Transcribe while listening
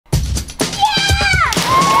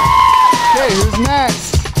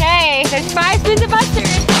Who's it, Buster?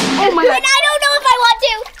 Oh my God. And I don't know if I want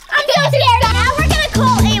to. I'm so scared. Now we're gonna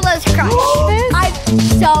call Ayla's crush. I'm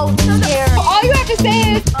so scared. All you have to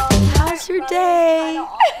say is, how's your day?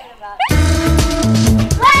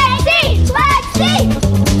 Let's see.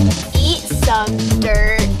 Eat some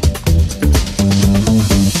dirt.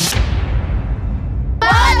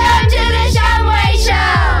 Welcome to the Shumway Show.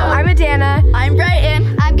 I'm Adana. I'm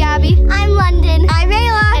Brighton. I'm Gabby. I'm London. I'm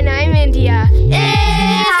Ayla. And I'm India.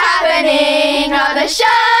 It's happening on the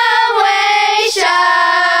Shumway Show.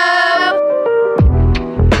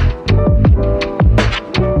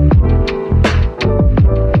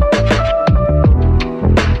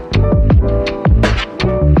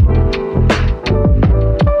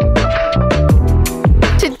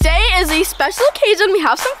 Special occasion, we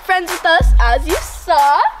have some friends with us, as you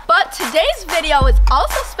saw. But today's video is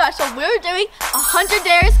also special. We're doing 100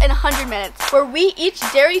 dares in 100 minutes, where we each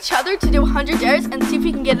dare each other to do 100 dares and see if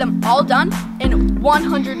we can get them all done in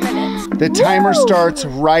 100 minutes. The timer starts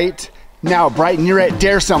right now. Brighton, you're at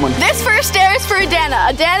Dare Someone. This first dare is for Adana.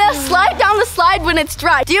 Adana, slide down the slide when it's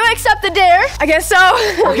dry. Do you accept the dare? I guess so.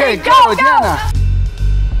 Okay, go, Adana.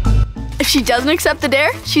 If she doesn't accept the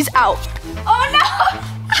dare, she's out. Oh no!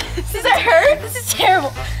 Does it hurt? This is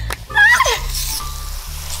terrible.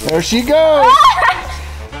 There she goes.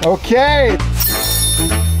 Okay.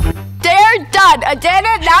 Dare done.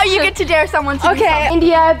 Adana, now you get to dare someone to do Okay, something.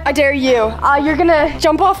 India, I dare you. You're gonna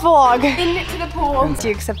jump off the log into the pool. Do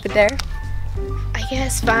you accept the dare? I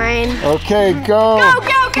guess, fine. Okay, go. Go,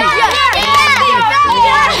 go, go.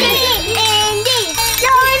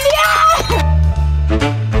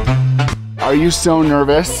 Are you so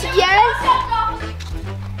nervous? Yes.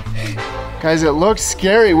 Guys, it looks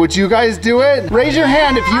scary. Would you guys do it? Raise your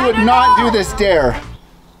hand if you would not do this dare.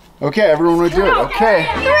 Okay, everyone would do it. Okay.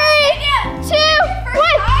 3, 2, 1.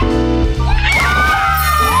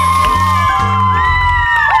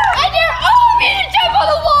 And you're all me to jump on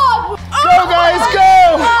the wall. Go, guys,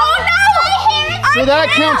 go! Oh no, my hair is So that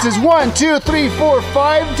counts as 1, 2, 3, 4,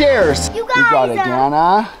 5 dares. You got it,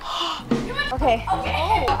 Dana. Okay.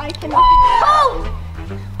 I can. Oh!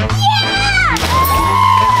 Yeah!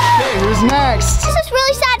 Okay, who's next? This is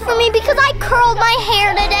really sad for me because I curled my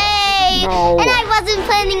hair today. No. And I wasn't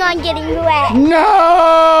planning on getting wet.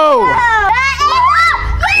 No!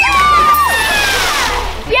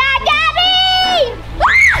 Yeah, Gabby!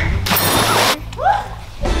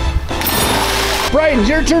 Brighton,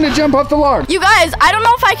 your turn to jump off the log. You guys, I don't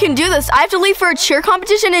know if I can do this. I have to leave for a cheer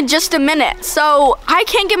competition in just a minute, so I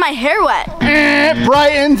can't get my hair wet.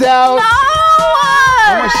 Brighton's out. No!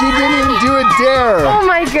 Oh, she didn't even do a dare. Oh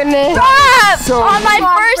my goodness. Stop! So on my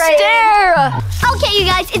first dare. Okay, you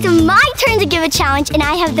guys, it's my turn to give a challenge, and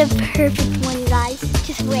I have the perfect one, you guys.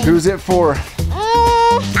 Just wait. Who's it for?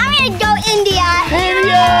 I'm gonna go India.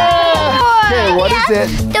 India! Okay, what is it?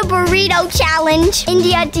 The burrito challenge.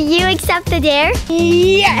 India, do you accept the dare?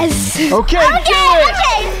 Yes. Okay, do it.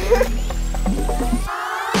 Okay.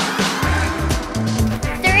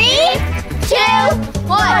 3, 2,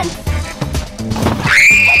 1.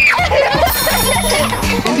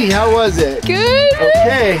 Indy, how was it? Good.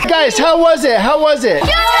 Okay. Guys, how was it? How was it? Good.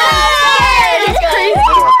 It's crazy.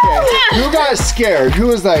 Okay. Who got scared? Who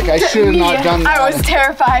was like, I should have not done that? I was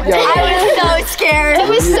terrified. Yeah, I was so scared. It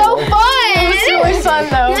was so fun. It was really fun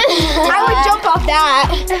though. I would jump off that.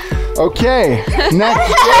 Okay. Next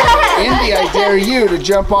dare. Indy, I dare you to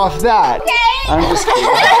jump off that. Okay. I'm just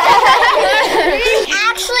kidding.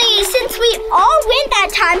 Actually, since we all went that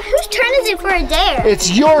time, whose turn is it for a dare? It's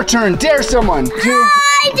your turn. Dare someone.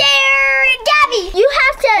 I dare Gabby. You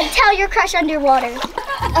have to tell your crush underwater. Okay.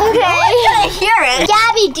 I want to hear it.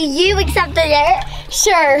 Gabby, do you accept the dare?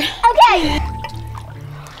 Sure. Okay.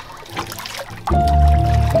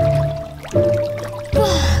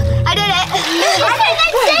 I did it.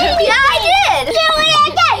 Yeah, I did. Do it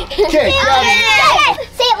again. Okay, Gabby.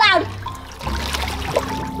 Say it loud.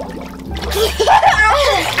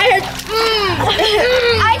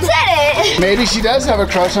 I said it. Maybe she does have a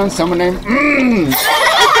crush on someone named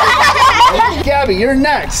Gabby, you're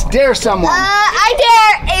next. Dare someone. I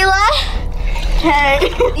dare Ayla. Okay.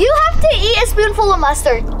 You have to eat a spoonful of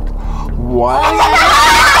mustard. What?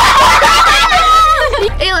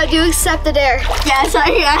 Ayla, do you accept the dare? Yes, I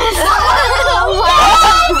guess.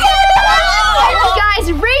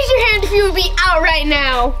 Guys, raise your hand if you would be out right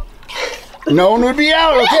now. No one would be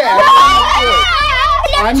out. Okay.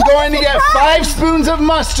 I'm going to get 5 spoons of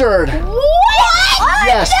mustard. What?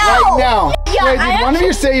 Yes, right now. Yeah, Wait, did one of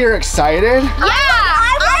you say you're excited? Yeah,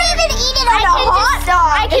 I wouldn't even eat it on a hot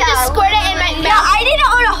dog. I can just squirt it in my mouth. Yeah, I did it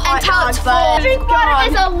on a hot dog. Until it's full. Drink water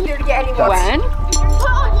is a weird to get anyone. When?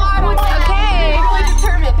 Okay.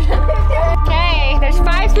 Okay.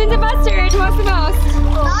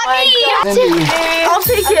 Indy. I'll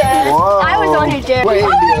take it. Whoa. I was on your dare. Wait,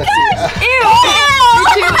 Indy, let's see. Ew.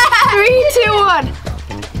 3, 2, 1.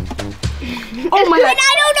 Oh my God. And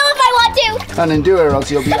I don't know if I want to. And then do it or else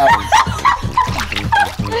you'll be out.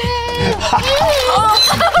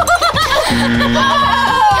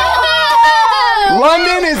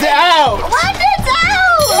 London is out. London's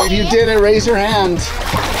out. If you did it, raise your hand.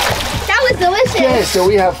 That was delicious. Okay, so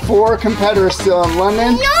we have 4 competitors still in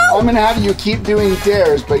London. No. I'm gonna have you keep doing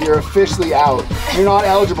dares, but you're officially out. You're not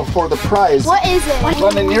eligible for the prize. What is it?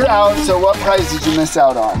 London, you're out, so what prize did you miss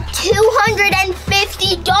out on? $250,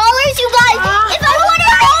 you guys. If I would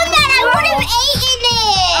have known that, I would have eaten it.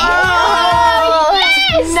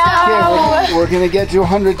 Yes. Okay, we're gonna get to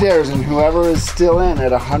 100 dares, and whoever is still in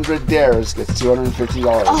at 100 dares gets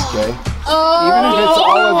 $250, okay? Even if it's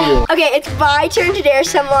all of you. Okay, it's my turn to dare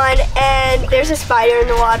someone, and there's a spider in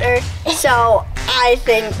the water, so I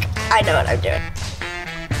think I know what I'm doing.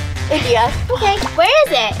 India. Okay, where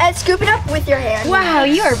is it? And scoop it up with your hand. Wow,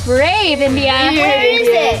 you are brave, India. Where is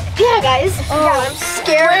it? Yeah, guys. Yeah, I'm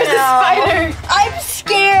scared. Where's the spider? I'm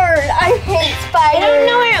scared. I hate spiders. I don't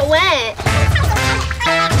know where it went.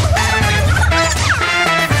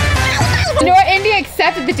 You know what? India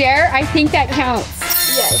accepted the dare. I think that counts.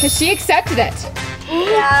 Yes. Because she accepted it.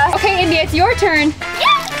 Yeah. Okay, India, it's your turn.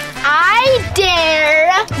 I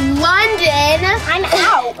dare London. I'm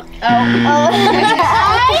out.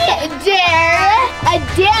 I dare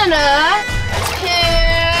Adana to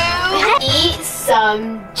eat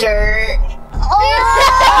some dirt.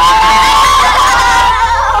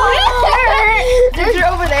 There's her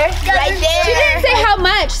over there. Right there. She didn't say how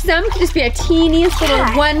much. Some could just be a teeniest little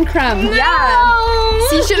 1 crumb. Yeah.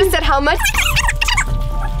 So you should have said how much.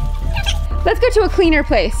 Let's go to a cleaner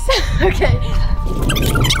place. Okay.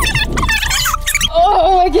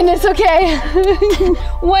 Oh my goodness, okay.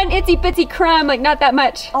 1 itsy bitsy crumb, like not that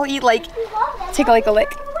much. I'll eat like, take like a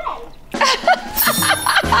lick.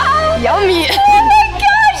 Yummy. Oh my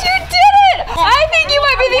gosh, you did it! I think you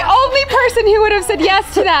might be the only person who would have said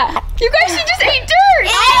yes to that. You guys should just eat dirt.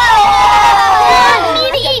 I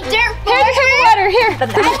need to eat dirt. Here's water, here.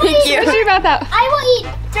 Thank you. What do you about that? I will eat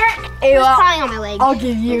dirt. Hey, It's well, crying on my leg. I'll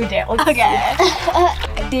give you dare. Okay.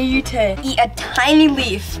 I dare you to eat a tiny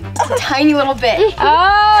leaf. Just a tiny little bit.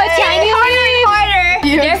 Oh, tiny leaf. Harder.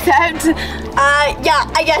 You accept? Yeah,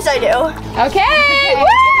 I guess I do. Okay, woo!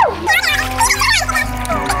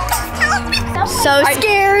 So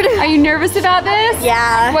scared. Are you nervous about this?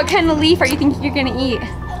 Yeah. What kind of leaf are you thinking you're gonna eat?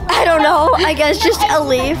 I don't know. I guess just a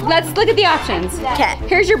leaf. Let's look at the options. Okay.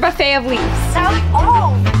 Here's your buffet of leaves.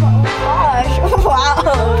 Oh gosh.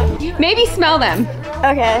 Wow. Maybe smell them.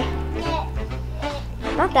 Okay.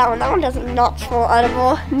 Not that one. That one doesn't not smell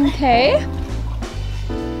edible. Okay.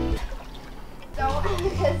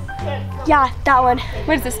 Yeah, that one.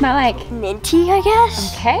 What does it smell like? Minty, I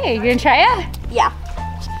guess. Okay, you gonna try it? Yeah.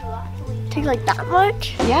 Take like that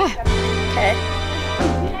much. Yeah. Okay.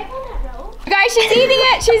 Guys, she's eating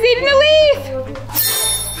it. She's eating the leaf.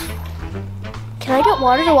 Can I get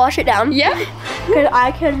water to wash it down? Yeah. Because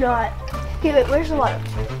I cannot. Okay, wait, where's the water?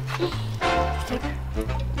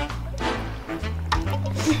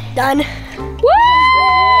 Done. Woo!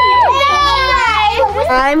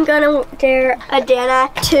 I'm gonna dare Adana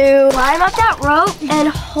to climb up that rope and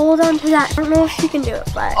hold on to that. I don't know if she can do it,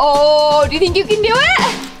 but Oh, do you think you can do it?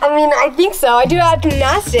 I mean, I think so. I do a lot of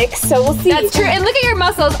gymnastics, so we'll see. That's true. And look at your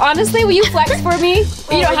muscles. Honestly, will you flex for me?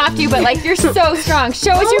 You don't have to, but like you're so strong.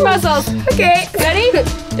 Show us your muscles. Okay. Ready?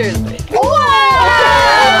 Wow!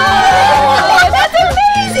 That's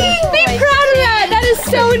amazing! Be proud of that. That is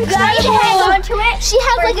so incredible. Hang on to it. She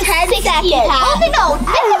has like a 60 seconds. Oh no!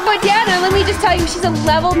 But Dana, let me just tell you, she's a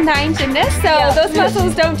level 9 gymnast, so those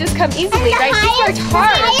muscles don't just come easily, right? She works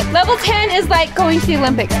hard. Level 10 is like going to the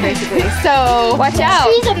Olympics, basically. So watch out.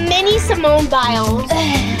 She's a mini Simone Biles.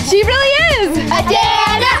 She really is.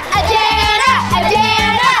 Adana, Adana,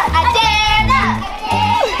 Adana, Adana.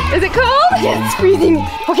 Is it cold? It's freezing.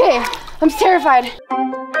 Okay, I'm terrified.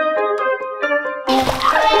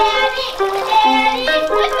 Daddy,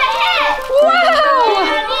 what the heck? Wow!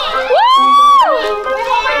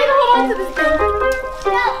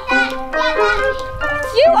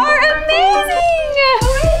 You are amazing!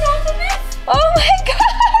 Oh my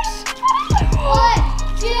gosh! 1,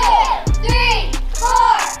 2, 3,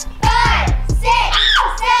 4, 5, 6,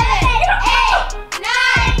 7, 8, 9,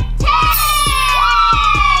 10.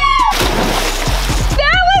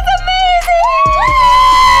 That was amazing!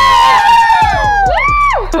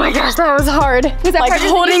 hard. Was that like harder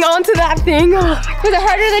holding on to that thing? Was it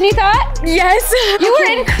harder than you thought? Yes. You were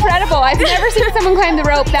incredible. I've never seen someone climb the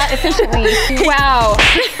rope that efficiently. Wow.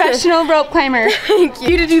 Professional rope climber. Thank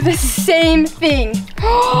you. To do the same thing. India!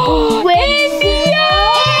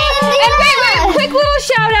 And wait, quick little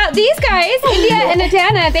shout out. These guys, India and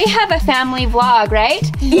Adana, they have a family vlog, right?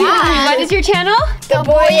 Yeah. What is your channel? The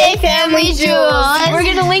Boye Family Jewels. We're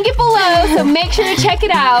gonna link it below, so make sure to check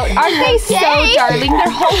it out. Aren't they so darling? Their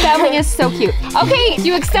whole family is so cute. Okay, do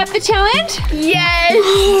you accept the challenge? Yes.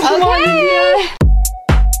 Okay.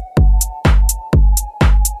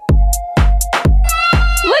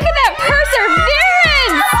 Look at that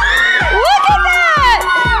perseverance! Look at that!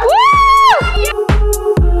 Woo!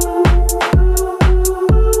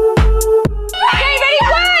 Okay, ready?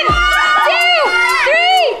 1, 2,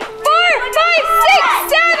 3, 4, 5,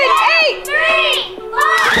 6, 7, 8. 3, 4.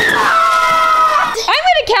 I'm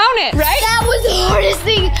gonna count it, right? That was the hardest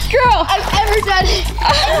thing Girl, I've ever done in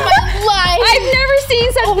my life. I've never seen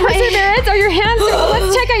such perseverance. Oh, your hands.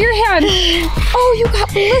 Let's check out your hand. Oh, you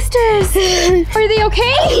got blisters. Are they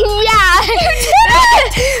okay? Yeah. You did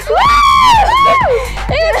it! Woo!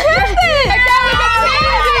 It was perfect! That was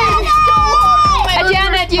amazing!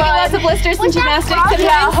 Adana, do you get lots of blisters from gymnastics?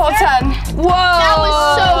 Yeah, a whole ton. Whoa! That was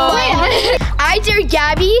so fun. I dare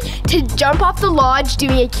Gabby to jump off the lodge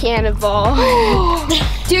doing a cannonball.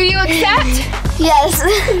 Do you accept? Yes.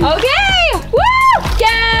 Okay! Woo!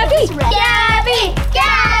 Gabby! Gabby!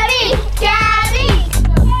 Gabby! Gabby!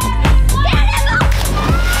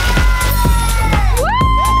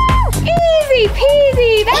 Woo! Easy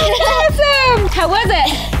peasy! That was awesome! How was it?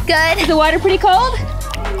 Good. Is the water pretty cold?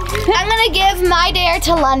 I'm gonna give my dare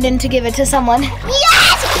to London to give it to someone.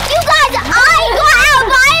 Yes! You guys, I got out!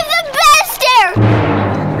 I am the best dare!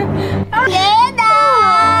 Lena!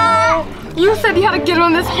 You said you had to get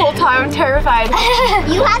on this whole time. I'm terrified.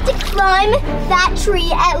 You have to climb that tree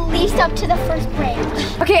at least up to the first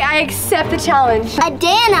branch. Okay, I accept the challenge.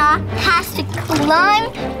 Adana has to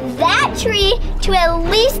climb that tree to at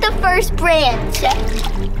least the first branch.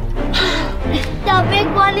 The big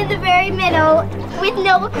one in the very middle with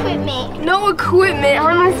no equipment. No equipment. How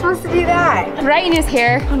am I supposed to do that? Brighton is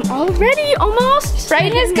here. Already? Almost?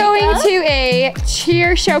 Brighton is going to a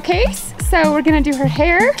cheer showcase, so we're gonna do her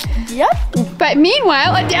hair. Yep. But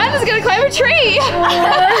meanwhile, Adana's gonna climb a tree.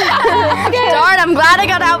 Darn, I'm glad I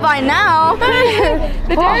got out by now.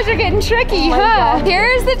 The doors are getting tricky, huh?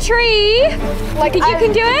 Here's the tree. Like Think you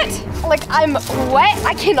can do it? Like I'm wet.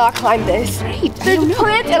 I cannot climb this. Right. There's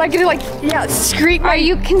plants and I can like, yeah, scream. Are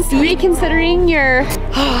you reconsidering your...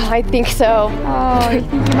 I think so. Oh, you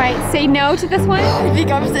think you might say no to this one? I think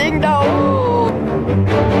I'm saying no.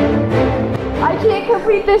 I can't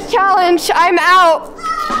complete this challenge. I'm out.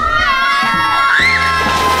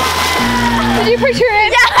 Did you push her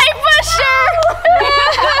in? Yeah, I pushed her.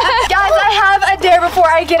 Guys, I have a dare before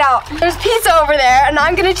I get out. There's pizza over there, and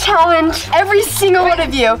I'm gonna challenge every single one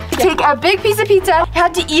of you. Take a big piece of pizza, you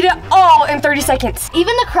have to eat it all in 30 seconds.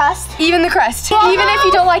 Even the crust? Even the crust. Even if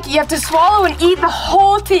you don't like it, you have to swallow and eat the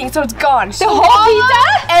whole thing so it's gone. The whole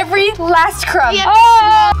pizza? Every last crumb. Yeah.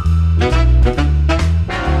 Oh!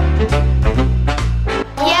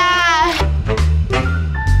 Yeah.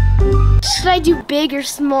 Should I do big or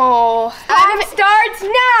small? Time starts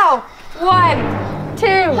now. 1, 2,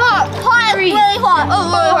 Hot, 3, really hot.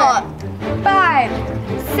 Oh, really hot. 5,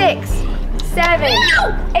 6, 7,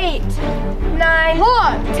 8, 9,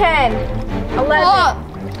 10, 11,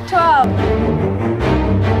 12,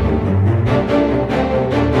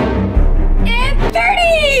 and 30!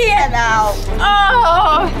 Now.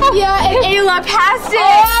 Oh! Yeah, and Ayla passed it!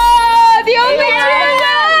 Oh, the only two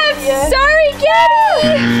left! Yeah. Sorry,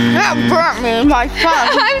 Gabby! That burnt me in my tongue.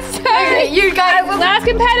 I'm sorry. You guys will... Last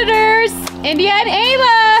competitors, India and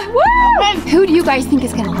Ayla. Woo! Who do you guys think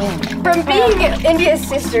is gonna win? From being India's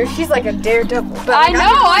sister, she's like a daredevil. But I know,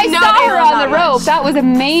 I saw her on the that rope. much. That was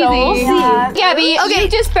amazing. So we'll see. Gabby, you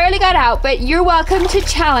just barely got out, but you're welcome to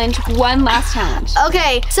challenge one last challenge.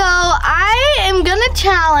 Okay, so I am gonna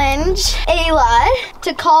challenge Ayla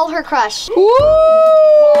to call her crush. Woo!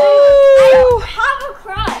 Have a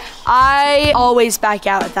crush. I always back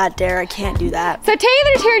out at that dare. I can't do that. So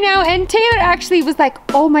Taylor's here now, and Taylor actually was like,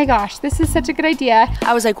 oh my gosh, this is such a good idea.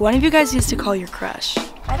 I was like, one of you guys needs to call your crush.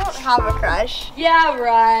 I don't have a crush. Yeah,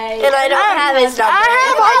 right. And I don't have his number. I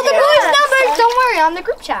have all the boys' numbers. Don't worry, on the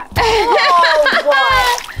group chat. Oh,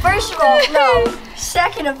 what? First of all, no.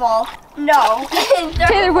 Second of all, no.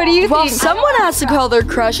 Taylor, what do you Well, think? someone has to call their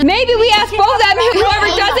crush. Maybe we ask both of them. Whoever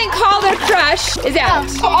doesn't call their crush is out.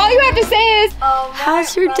 All you have to say is,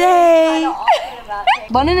 How's your day?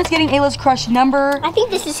 London is getting Ayla's crush number. I think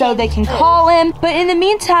this is so him. they can call him. But in the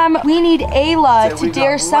meantime, we need Ayla So to we got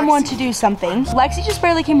dare someone Lexi. to do something. Lexi just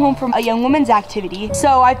barely came home from a young woman's activity.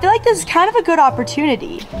 So I feel like this is kind of a good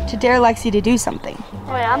opportunity to dare Lexi to do something.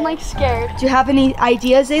 Wait, I'm like scared. Do you have any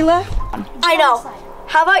ideas, Ayla? I know.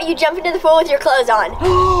 How about you jump into the pool with your clothes on?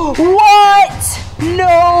 What?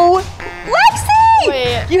 No. Lexi!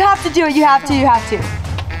 Wait. You have to do it. You have to.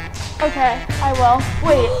 Okay, I will.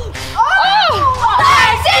 Wait.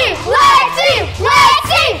 Lexi! Lexi!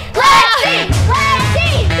 Lexi! Lexi! Lexi!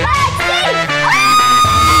 Lexi!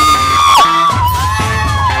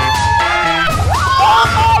 Oh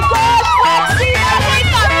my gosh, Lexi! I hate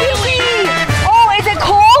that feeling! Oh, is it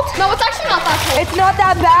cold? No, it's actually not that cold. It's not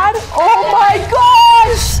that bad? Oh my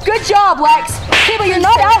gosh! Good job, Lex. Okay, but you're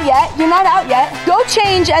not out yet. Go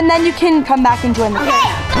change and then you can come back and join the game.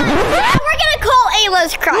 We're gonna call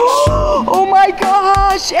Ayla's crush. Oh my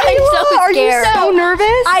gosh! Ayla, are you scared. so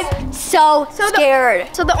nervous? I'm so scared.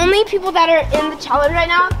 So the only people that are in the challenge right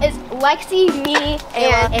now is Lexi, me,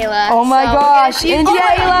 and Ayla. Oh my gosh, India,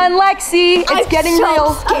 Ayla, and Lexi. It's getting so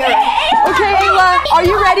real. scared. Okay, Ayla, are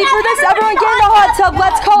you ready for this? Everyone get in the hot tub.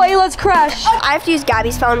 Let's call Ayla's crush. I have to use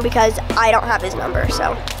Gabby's phone because I don't have his number,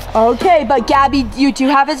 so. Okay, but Gabby, you do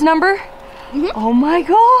have his number? Oh my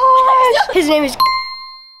gosh. His name is.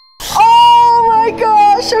 Oh my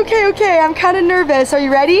gosh. Okay. I'm kind of nervous. Are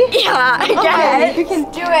you ready? Yeah, I guess. You can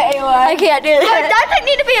do it, Ayla. I can't do that. Doesn't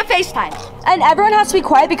need to be a FaceTime. And everyone has to be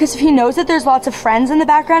quiet because if he knows that there's lots of friends in the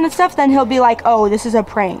background and stuff, then he'll be like, oh, this is a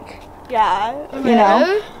prank. Yeah. You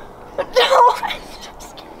know? No.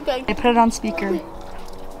 I put it on speaker.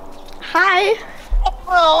 Hi.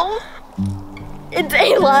 Hello. It's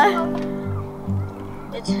Ayla.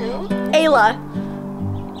 It's who? Ayla.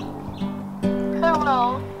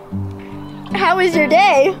 Hello. How was your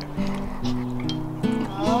day?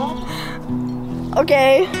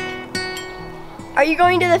 Okay. Are you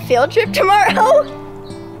going to the field trip tomorrow?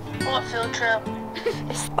 What field trip?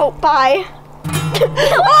 Oh, bye.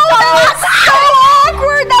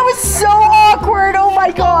 That was so awkward. Oh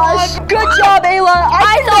my gosh. Good job, Ayla.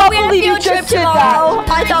 I thought we cannot had a believe you field trip just did tomorrow. that.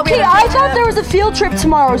 I thought we Okay, had a I field thought trip. there was a field trip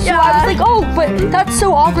tomorrow, so I was like, oh, but that's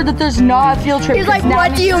so awkward that there's not a field trip. He's like, because now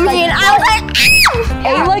what do you just mean? like, I was like,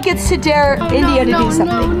 Ayla gets to dare India to do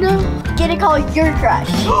something. gonna call your crush.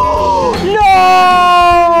 No!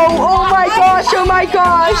 Oh my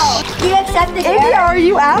gosh. You accept the India, dare? are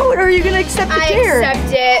you out or are you gonna accept the dare?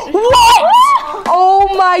 Accept it. What? Oh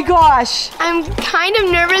my gosh. I'm kind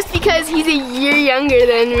of nervous because he's a year younger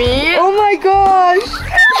than me. Oh my gosh.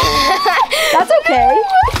 That's okay.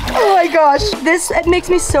 Oh my gosh. It makes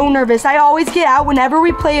me so nervous. I always get out whenever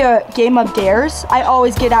we play a game of dares. I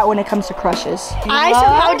always get out when it comes to crushes. I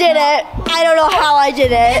somehow did it. I don't know how I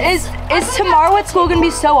did it. Is tomorrow at school gonna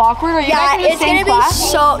be so awkward? Are you Yeah, guys in the it's same gonna class? be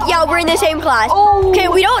so. Yeah, we're in the same class. Oh. Okay,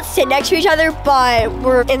 we don't sit next to each other, but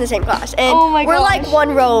we're in the same class, and Oh my we're like gosh.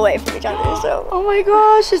 1 row away from each other. So. Oh my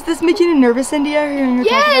gosh, is this making you nervous, India? Hearing you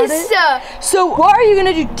talk about it? Yes. So what are you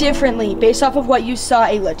gonna do differently based off of what you saw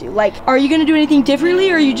Ayla do? Like, are you gonna do anything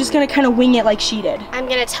differently or are you just gonna kind of wing it like she did? I'm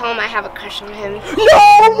gonna tell him I have a crush on him. No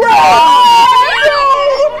way! No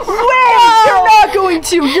way! You're not going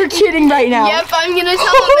to. You're kidding right now. Yep, I'm gonna tell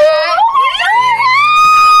him that.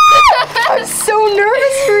 I'm so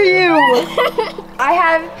nervous for you. I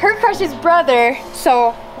have her crush's brother,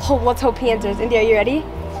 so let's hope he answers. India, are you ready?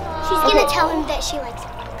 She's gonna tell him that she likes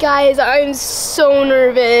him. Guys, I'm so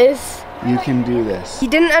nervous. You can do this. He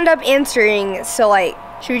didn't end up answering, so like,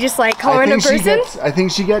 should we just like call her in person? I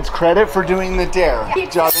think she gets credit for doing the dare.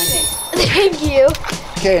 Good job, Indy. Thank you.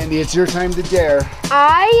 Okay, Indy, it's your time to dare.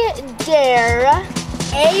 I dare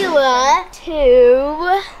Ayla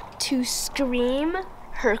to scream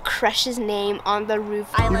her crush's name on the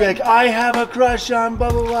roof. You're like, I have a crush on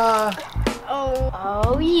blah, blah, blah.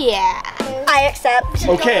 Oh yeah. I accept.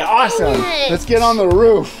 Okay, awesome. Let's get on the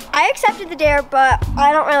roof. I accepted the dare, but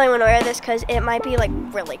I don't really want to wear this because it might be like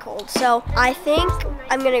really cold. So I think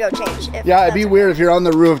I'm gonna go change. Yeah, it'd be weird if you're on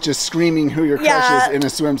the roof just screaming who your crush is in a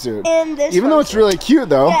swimsuit. In this Even though it's swimsuit. really cute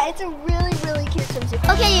though. Yeah, it's a really, really cute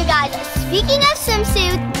swimsuit. Okay, you guys, speaking of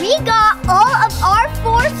swimsuits, we got all of our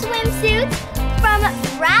 4 swimsuits from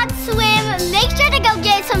Rad Swim. Make sure to go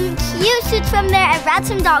get some cute suits from there at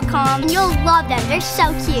radswim.com. You'll love them. They're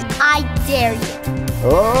so cute. I dare you.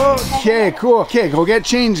 Okay, cool. Okay, go get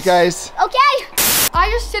changed, guys. Okay. I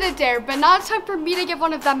just did a dare, but now it's time for me to give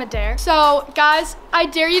one of them a dare. So, guys, I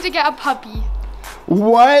dare you to get a puppy.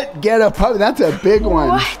 What? Get a puppy? That's a big one.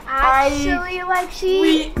 What? Actually,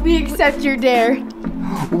 Lexi. We accept your dare.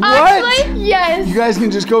 What? Actually, yes. You guys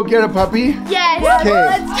can just go get a puppy?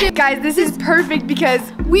 Yes. Okay. Guys, this is perfect because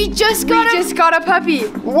we just got a puppy.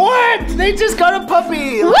 What? They just got a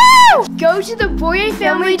puppy. Woo! Go to the Boyer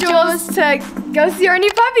Family Jewels to go see our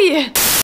new puppy.